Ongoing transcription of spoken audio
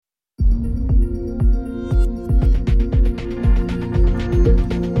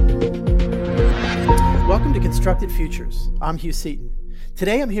Constructed Futures. I'm Hugh Seaton.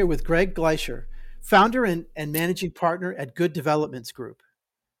 Today I'm here with Greg Gleicher, founder and managing partner at Good Developments Group.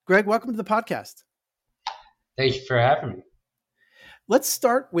 Greg, welcome to the podcast. Thank you for having me. Let's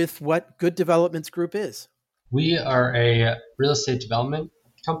start with what Good Developments Group is. We are a real estate development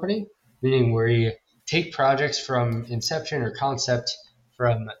company, meaning we take projects from inception or concept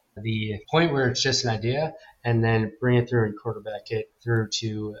from the point where it's just an idea and then bring it through and quarterback it through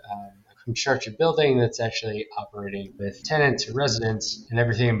to a construction building that's actually operating with tenants or residents and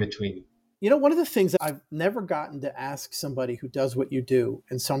everything in between. You know, one of the things that I've never gotten to ask somebody who does what you do,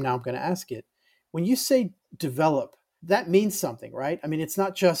 and so now I'm going to ask it. When you say develop, that means something, right? I mean, it's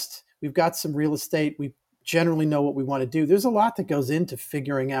not just we've got some real estate, we generally know what we want to do. There's a lot that goes into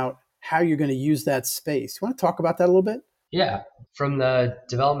figuring out how you're going to use that space. You want to talk about that a little bit? Yeah. From the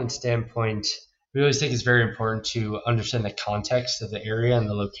development standpoint, we always think it's very important to understand the context of the area and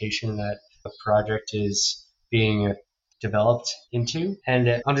the location that a project is being developed into,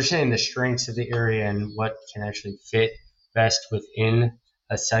 and understanding the strengths of the area and what can actually fit best within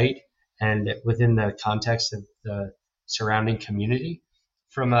a site and within the context of the surrounding community.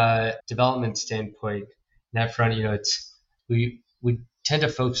 From a development standpoint, that front, we tend to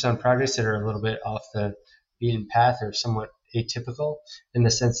focus on projects that are a little bit off the beaten path or somewhat atypical in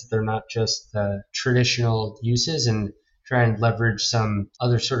the sense that they're not just the traditional uses, and try and leverage some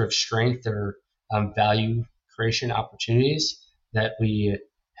other sort of strength or value creation opportunities that we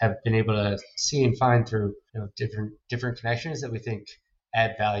have been able to see and find through different connections that we think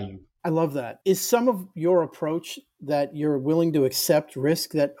add value. I love that. Is some of your approach that you're willing to accept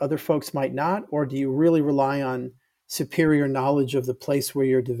risk that other folks might not, or do you really rely on superior knowledge of the place where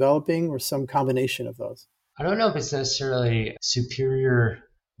you're developing, or some combination of those? I don't know if it's necessarily superior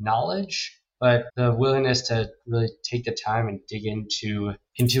knowledge, but the willingness to really take the time and dig into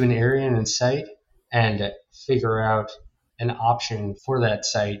an area and a site and figure out an option for that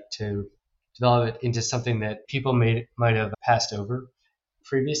site to develop it into something that people might have passed over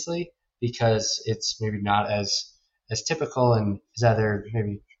previously because it's maybe not as typical and is either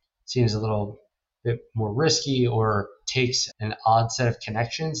maybe seems a little bit more risky or takes an odd set of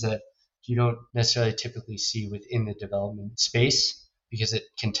connections that you don't necessarily typically see within the development space because it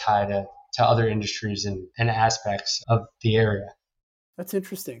can tie to other industries and aspects of the area. That's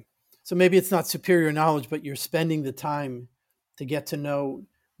interesting. So maybe it's not superior knowledge, but you're spending the time to get to know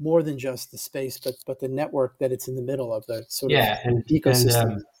more than just the space, but the network that it's in the middle of, the sort of ecosystem.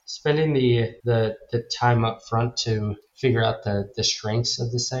 And spending the time up front to figure out the strengths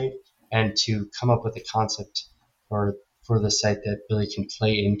of the site and to come up with a concept for the site that really can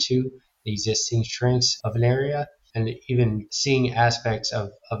play into the existing strengths of an area, and even seeing aspects of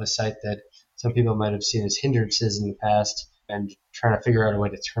a site that some people might have seen as hindrances in the past and trying to figure out a way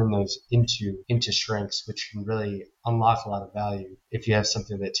to turn those into strengths, which can really unlock a lot of value. If you have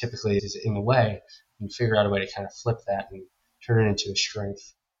something that typically is in the way, you can figure out a way to kind of flip that and turn it into a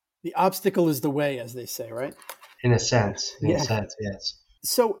strength. The obstacle is the way, as they say, right? In a sense, yes.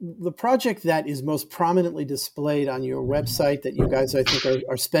 So the project that is most prominently displayed on your website that you guys, I think,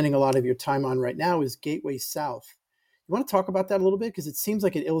 are spending a lot of your time on right now is Gateway South. You want to talk about that a little bit? Because it seems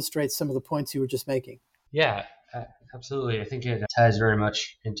like it illustrates some of the points you were just making. Yeah, absolutely. I think it ties very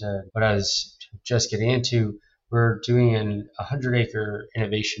much into what I was just getting into. We're doing a 100-acre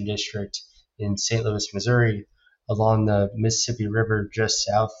innovation district in St. Louis, Missouri, along the Mississippi River just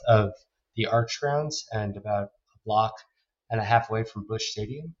south of the Arch grounds and about a block and a half away from Busch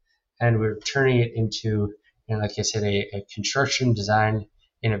Stadium. And we're turning it into, like I said, a construction design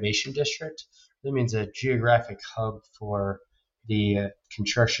innovation district. That means a geographic hub for the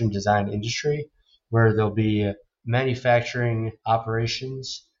construction design industry, where there'll be manufacturing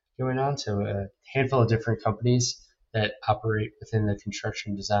operations going on. So a handful of different companies that operate within the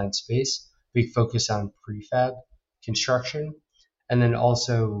construction design space. Big focus on prefab construction, and then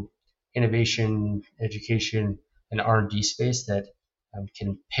also innovation, education, and R&D space that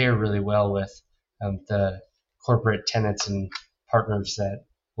can pair really well with the corporate tenants and partners that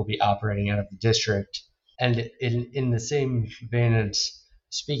will be operating out of the district. And in the same vein as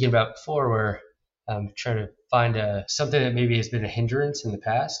speaking about before, where trying to find something that maybe has been a hindrance in the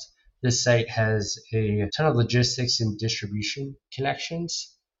past, this site has a ton of logistics and distribution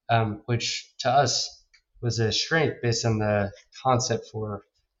connections, which to us was a strength based on the concept for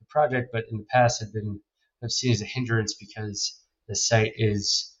the project, but in the past I've seen as a hindrance because the site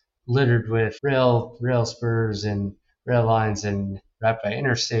is littered with rail spurs and rail lines and wrapped by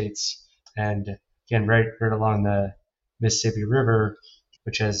interstates, and again right along the Mississippi River,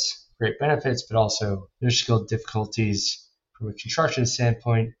 which has great benefits, but also there's still difficulties from a construction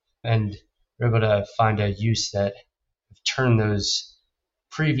standpoint, and we're able to find a use that turn those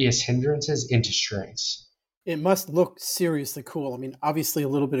previous hindrances into strengths. It must look seriously cool. I mean, obviously, a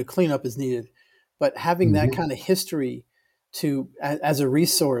little bit of cleanup is needed, but having that Mm-hmm. kind of history as a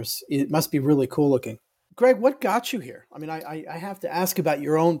resource, it must be really cool looking. Greg, what got you here? I mean, I have to ask about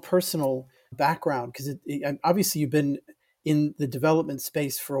your own personal background because obviously you've been in the development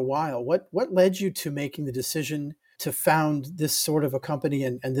space for a while. What led you to making the decision to found this sort of a company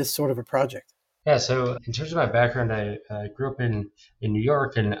and this sort of a project? Yeah, so in terms of my background, I grew up in New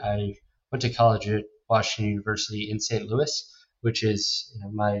York, and I went to college at Washington University in St. Louis, which is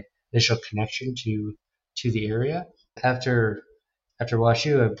my initial connection to the area. After after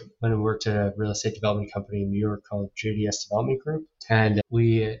WashU, I went and worked at a real estate development company in New York called JDS Development Group, and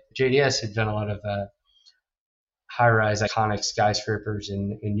we JDS had done a lot of high-rise iconic skyscrapers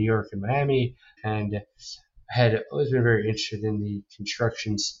in New York and Miami, and I had always been very interested in the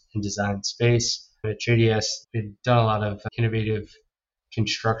construction and design space. At JDS, we'd done a lot of innovative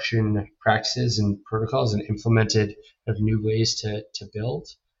construction practices and protocols and implemented new ways to build.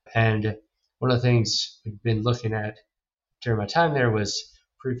 And one of the things we've been looking at during my time there was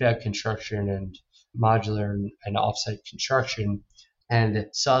prefab construction and modular and offsite construction, and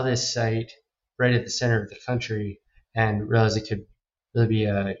saw this site right at the center of the country and realized it could really be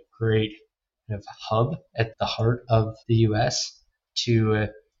a great kind of hub at the heart of the U.S. to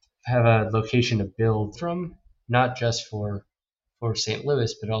have a location to build from, not just for St.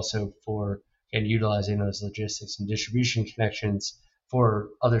 Louis, but also for and utilizing those logistics and distribution connections for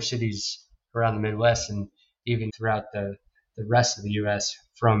other cities around the Midwest and even throughout the rest of the U.S.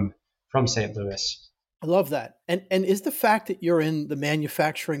 from St. Louis. I love that. And is the fact that you're in the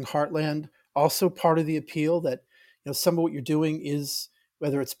manufacturing heartland also part of the appeal that some of what you're doing is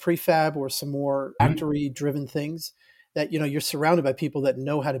whether it's prefab or some more Mhm. factory driven things that you're surrounded by people that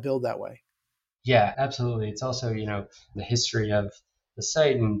know how to build that way. Yeah, absolutely. It's also, the history of the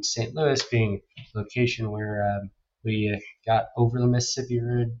site in St. Louis being a location where we got over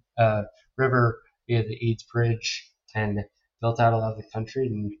the River via the Eads Bridge and built out a lot of the country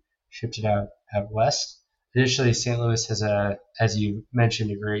and shipped it out west. Additionally, St. Louis has as you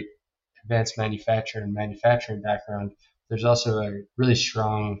mentioned, a great advanced manufacturing background. There's also a really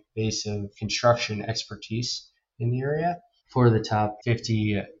strong base of construction expertise in the area. Four of the top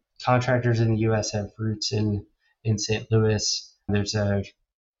 50 contractors in the U.S. have roots in St. Louis. There's a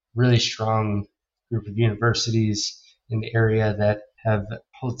really strong group of universities in the area that have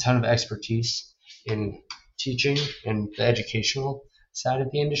a ton of expertise in teaching and the educational side of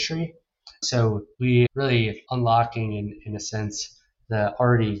the industry. So we really unlocking in a sense the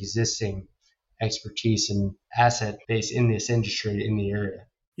already existing expertise and asset base in this industry in the area.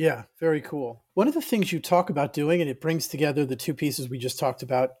 Yeah, very cool. One of the things you talk about doing, and it brings together the two pieces we just talked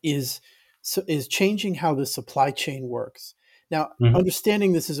about, is changing how the supply chain works. Now, Mhm.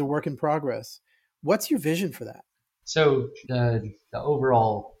 understanding this is a work in progress, what's your vision for that? So the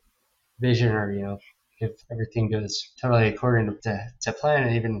overall vision, or if everything goes totally according to plan,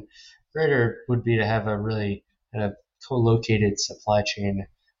 and even greater would be to have a really kind of co-located supply chain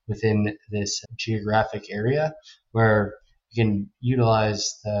within this geographic area where you can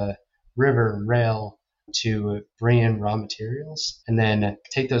utilize the river and rail to bring in raw materials and then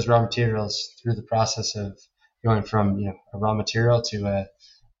take those raw materials through the process of going from a raw material to a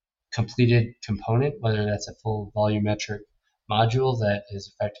completed component, whether that's a full volumetric module that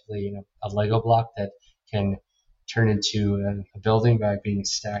is effectively a Lego block that can turn into a building by being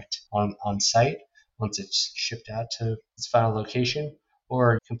stacked on site once it's shipped out to its final location,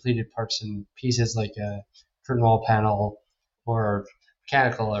 or completed parts and pieces like a curtain wall panel or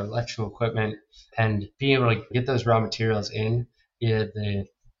mechanical or electrical equipment, and being able to get those raw materials in via the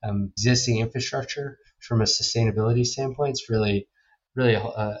existing infrastructure from a sustainability standpoint is really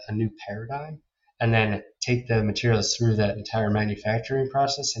a new paradigm, and then take the materials through that entire manufacturing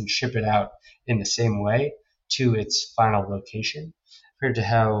process and ship it out in the same way to its final location, compared to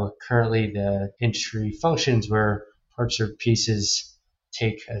how currently the industry functions, where parts or pieces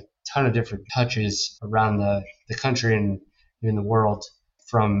take a ton of different touches around the country and even the world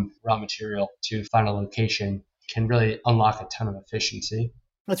from raw material to final location, can really unlock a ton of efficiency.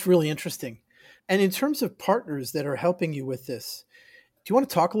 That's really interesting. And in terms of partners that are helping you with this, do you want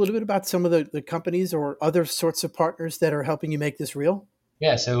to talk a little bit about some of the companies or other sorts of partners that are helping you make this real?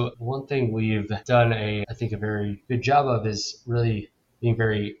 Yeah, so one thing we've done I think a very good job of is really being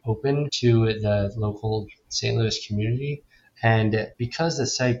very open to the local St. Louis community. And because the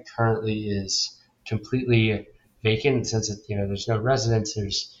site currently is completely vacant in the sense that, there's no residents,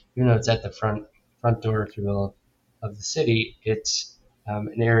 even though it's at the front door, if you will, of the city, it's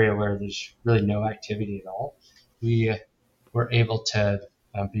an area where there's really no activity at all, we were able to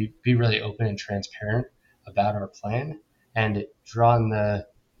be really open and transparent about our plan and draw in the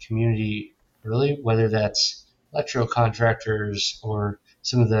community early, whether that's electrical contractors or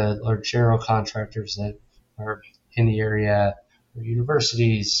some of the large general contractors that are in the area, or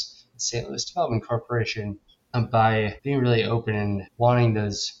universities, St. Louis Development Corporation, by being really open and wanting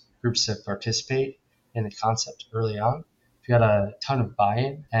those groups to participate in the concept early on. We got a ton of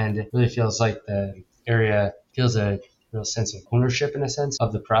buy-in, and it really feels like the area feels a real sense of ownership in a sense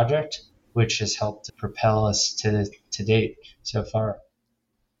of the project, which has helped propel us to date so far.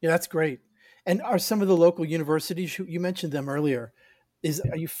 Yeah, that's great. And are some of the local universities, you mentioned them earlier,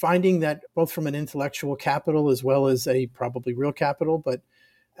 are you finding that both from an intellectual capital as well as a probably real capital, but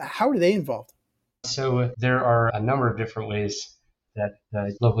how are they involved? So there are a number of different ways that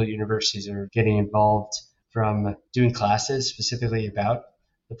local universities are getting involved, from doing classes specifically about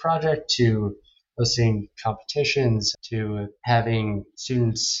the project to hosting competitions to having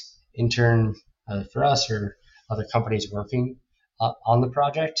students intern for us or other companies working on the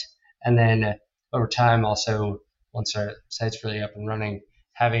project. And then over time, also, once our site's really up and running,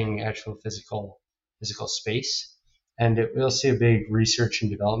 having actual physical space. And we'll see a big research and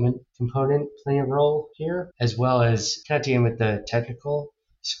development component playing a role here, as well as connecting in with the technical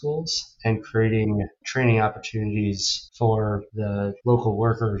schools and creating training opportunities for the local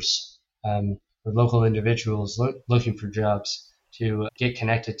workers, or local individuals looking for jobs to get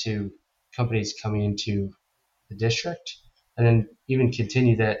connected to companies coming into the district, and then even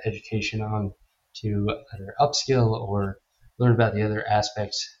continue that education on to either upskill or learn about the other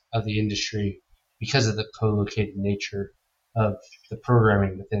aspects of the industry because of the co-located nature of the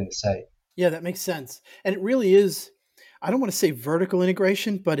programming within the site. Yeah, that makes sense. And it really is, I don't want to say vertical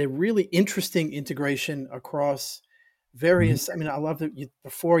integration, but a really interesting integration across Mhm. various. I mean, I love that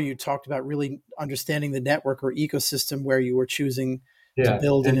before you talked about really understanding the network or ecosystem where you were choosing to Yeah,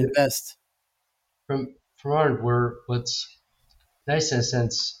 build and and invest. from our work, what's nice in a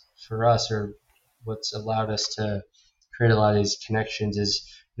sense for us, or what's allowed us to create a lot of these connections, is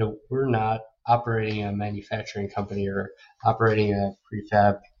we're not operating a manufacturing company or operating a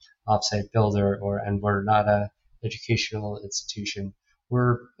prefab offsite builder, and we're not a educational institution.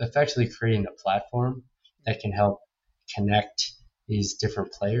 We're effectively creating a platform that can help connect these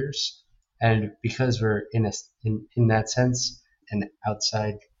different players, and because we're in that sense an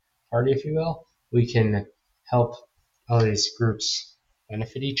outside party, if you will, we can help all these groups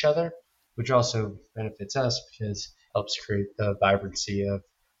benefit each other, which also benefits us because it helps create the vibrancy of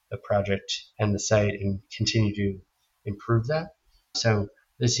the project and the site and continue to improve that. So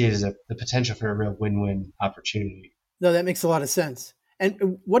this is the potential for a real win-win opportunity. No, that makes a lot of sense.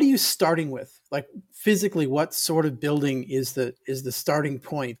 And what are you starting with? Like physically, what sort of building is the starting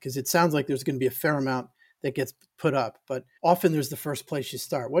point? Because it sounds like there's going to be a fair amount that gets put up, but often there's the first place you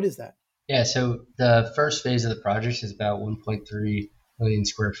start. What is that? Yeah, so the first phase of the project is about 1.3 million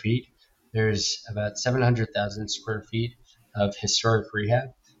square feet. There's about 700,000 square feet of historic rehab.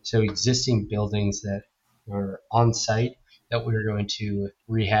 So existing buildings that are on site that we're going to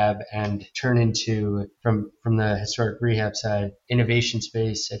rehab and turn into, from the historic rehab side, innovation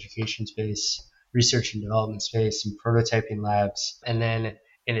space, education space, research and development space, and prototyping labs. And then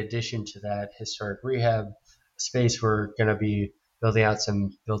in addition to that historic rehab space, we're going to be building out some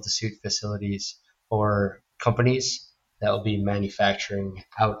build to suit facilities for companies that will be manufacturing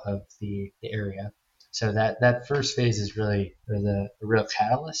out of the area. So that first phase is really the real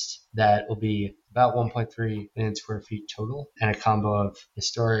catalyst that will be about 1.3 million square feet total, and a combo of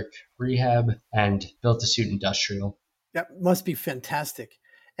historic rehab and built to suit industrial. That must be fantastic.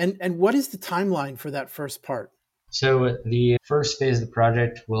 And what is the timeline for that first part? So the first phase of the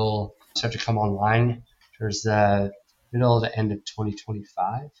project will start to come online towards the middle to end of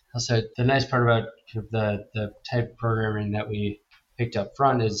 2025. Also, the nice part about kind of the type of programming that we picked up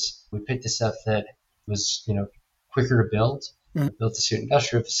front is we picked the stuff that was quicker to build. Mhm. Built to suit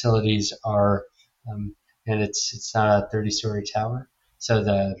industrial facilities are, and it's not a 30-story tower, so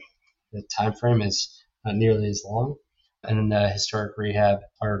the time frame is not nearly as long. And then the historic rehab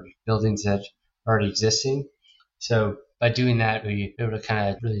are buildings that are already existing. So by doing that, we were able to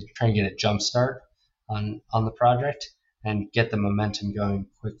kind of really try and get a jump start on the project and get the momentum going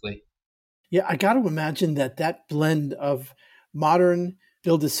quickly. Yeah, I got to imagine that that blend of modern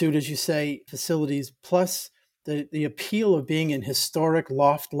build a suit, as you say, facilities, plus the appeal of being in historic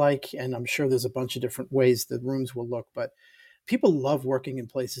loft like, and I'm sure there's a bunch of different ways the rooms will look, but people love working in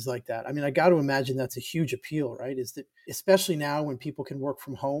places like that. I mean, I got to imagine that's a huge appeal, right? Is that especially now when people can work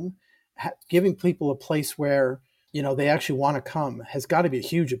from home, giving people a place where they actually want to come has got to be a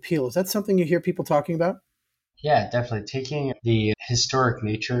huge appeal. Is that something you hear people talking about? Yeah, definitely. Taking the historic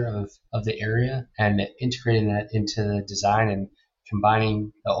nature of the area and integrating that into the design and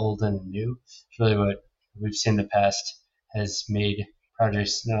combining the old and the new is really what we've seen in the past has made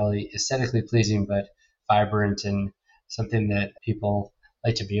projects not only aesthetically pleasing, but vibrant and something that people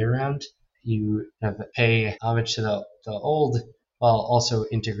like to be around. You kind of pay homage to the old while also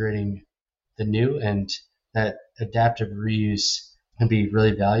integrating the new, and that adaptive reuse can be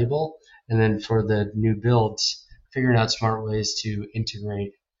really valuable. And then for the new builds, figuring out smart ways to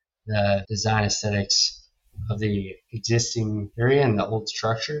integrate the design aesthetics of the existing area and the old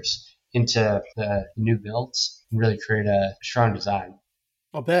structures into the new builds and really create a strong design.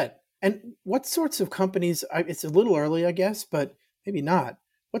 I'll bet. And what sorts of companies, it's a little early, I guess, but maybe not.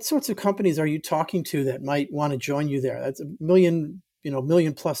 What sorts of companies are you talking to that might want to join you there? That's a million,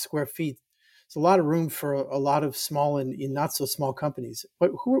 million plus square feet. It's a lot of room for a lot of small and not so small companies.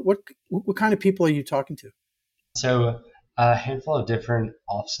 What kind of people are you talking to? So a handful of different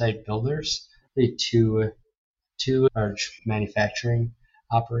offsite builders, the two large manufacturing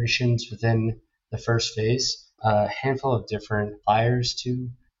operations within the first phase, a handful of different buyers to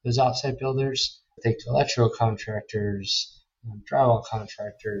those offsite builders. I think electrical contractors, drywall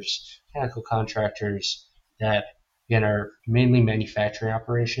contractors, mechanical contractors that again are mainly manufacturing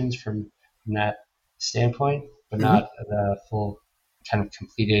operations from that standpoint, but Hmm. not the full kind of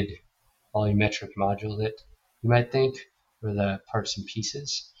completed volumetric module that you might think, or the parts and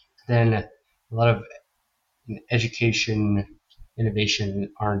pieces. Then a lot of education,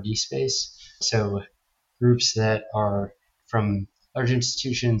 innovation, R&D space. So groups that are from large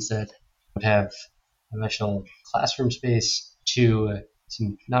institutions that would have a actual classroom space to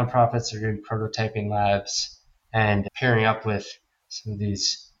some nonprofits that are doing prototyping labs and pairing up with some of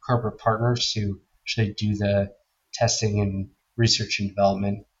these corporate partners to actually do the testing and research and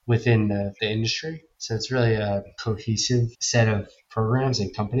development within the industry. So it's really a cohesive set of programs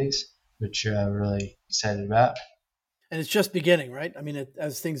and companies, which we're really excited about. And it's just beginning, right? I mean,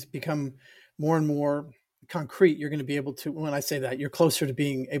 as things become more and more concrete, you're going to be able to, when I say that, you're closer to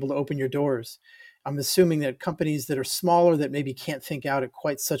being able to open your doors. I'm assuming that companies that are smaller that maybe can't think out at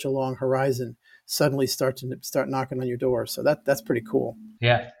quite such a long horizon suddenly start knocking on your door. So that's pretty cool.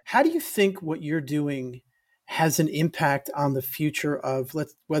 Yeah. How do you think what you're doing has an impact on the future of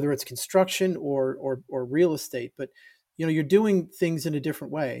whether it's construction or real estate? But you're doing things in a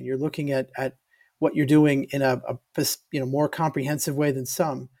different way, and you're looking at what you're doing in a more comprehensive way than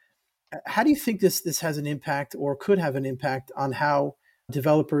some. How do you think this has an impact or could have an impact on how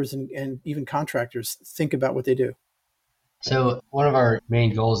developers and even contractors think about what they do? So one of our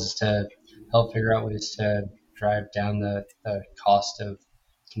main goals is to help figure out ways to drive down the cost of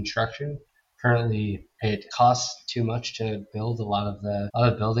construction. Currently, it costs too much to build a lot of the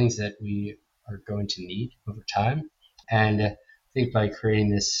other buildings that we are going to need over time. And I think by creating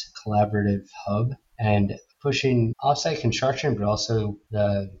this collaborative hub and pushing offsite construction, but also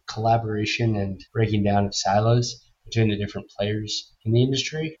the collaboration and breaking down of silos between the different players in the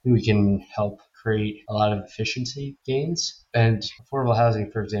industry, we can help create a lot of efficiency gains. And affordable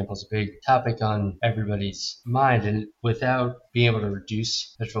housing, for example, is a big topic on everybody's mind. And without being able to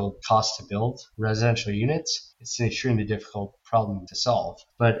reduce the actual cost to build residential units, it's an extremely difficult problem to solve.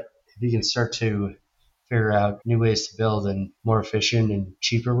 But if you can start to figure out new ways to build and more efficient and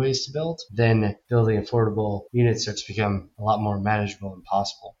cheaper ways to build, then building affordable units starts to become a lot more manageable and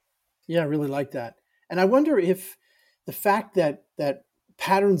possible. Yeah, I really like that. And I wonder if the fact that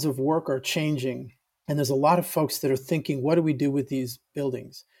patterns of work are changing, and there's a lot of folks that are thinking, what do we do with these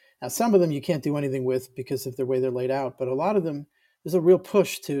buildings? Now, some of them you can't do anything with because of the way they're laid out, but a lot of them, there's a real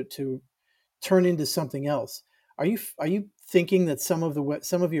push to turn into something else. Are you thinking that some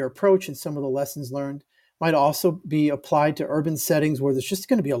of your approach and some of the lessons learned might also be applied to urban settings where there's just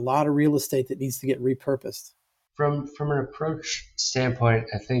going to be a lot of real estate that needs to get repurposed? From an approach standpoint,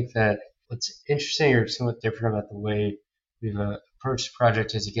 I think that what's interesting or somewhat different about the way we've approached the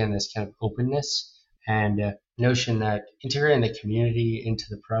project is again this kind of openness and notion that integrating the community into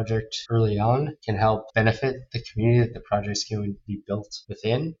the project early on can help benefit the community that the project is going to be built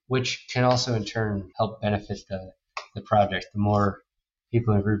within, which can also in turn help benefit the project. The more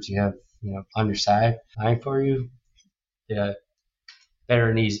people and groups you have, on your side vying for you, the better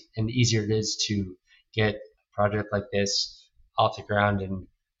and easier it is to get a project like this off the ground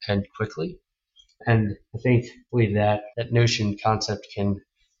and quickly. And I think believe that notion concept can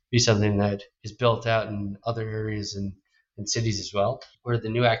be something that is built out in other areas and cities as well, where the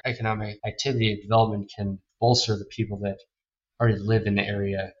new economic activity and development can bolster the people that already live in the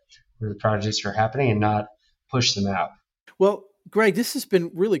area where the projects are happening and not push them out. Well, Greg, this has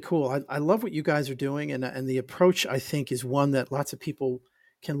been really cool. I love what you guys are doing, and the approach I think is one that lots of people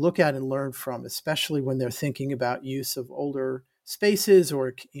can look at and learn from, especially when they're thinking about use of older spaces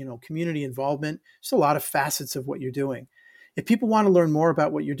or community involvement. There's a lot of facets of what you're doing. If people want to learn more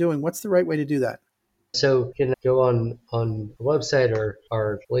about what you're doing, what's the right way to do that? So you can go on the website or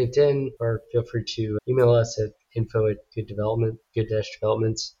our LinkedIn, or feel free to email us at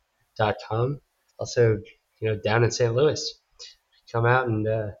info@good-developments.com. Also, down in St. Louis, come out and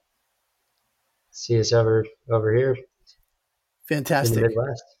see us over here in the Fantastic.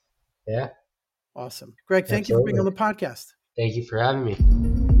 Midwest. Yeah, Awesome. Greg, thank you for being on absolutely. the podcast. Thank you for having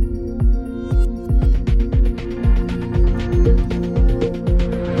me.